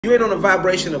You ain't on the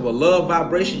vibration of a love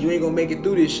vibration, you ain't gonna make it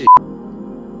through this shit.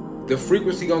 The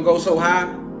frequency gonna go so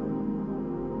high.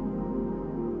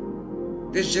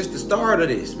 This is just the start of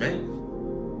this, man.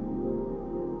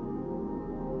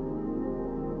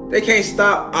 They can't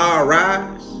stop our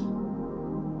rise.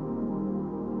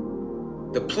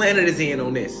 The planet is in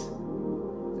on this.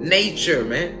 Nature,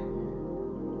 man.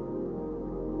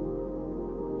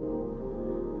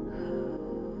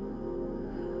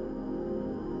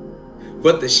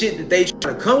 But the shit that they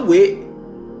trying to come with,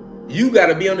 you got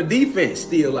to be on the defense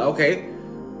still. Like, okay,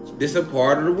 this is a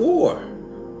part of the war.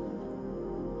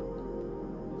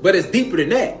 But it's deeper than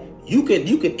that. You can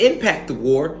impact the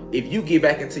war if you get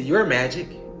back into your magic.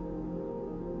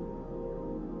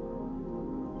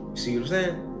 See what I'm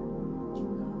saying?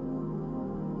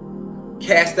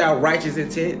 Cast out righteous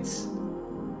intents.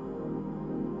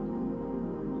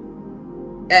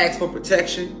 Ask for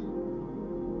protection.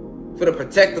 For the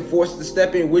protective forces to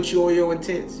step in with you on your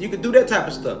intents. You can do that type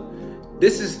of stuff.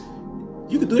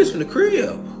 You can do this from the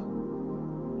crib.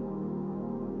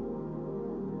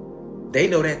 They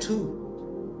know that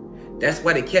too. That's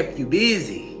why they kept you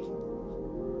busy.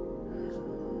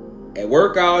 At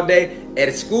work all day,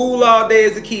 at school all day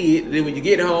as a kid. And then when you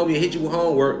get home, you hit you with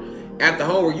homework. After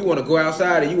homework, you want to go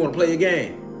outside and you want to play a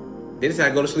game. Then it's time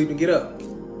to go to sleep and get up.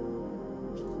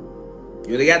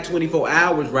 You know, they got 24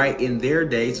 hours, right, in their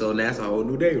day, so that's a whole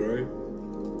new day, right?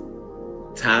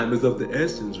 Time is of the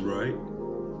essence, right?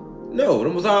 No,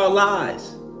 them was all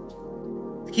lies.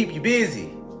 To keep you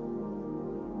busy.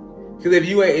 Because if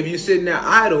you sitting there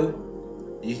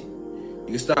idle, you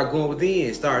can start going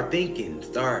within, start thinking,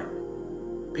 start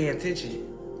paying attention.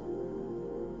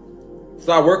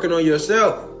 Start working on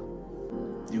yourself.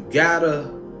 You have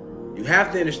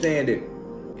to understand that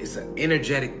it's an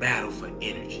energetic battle for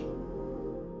energy.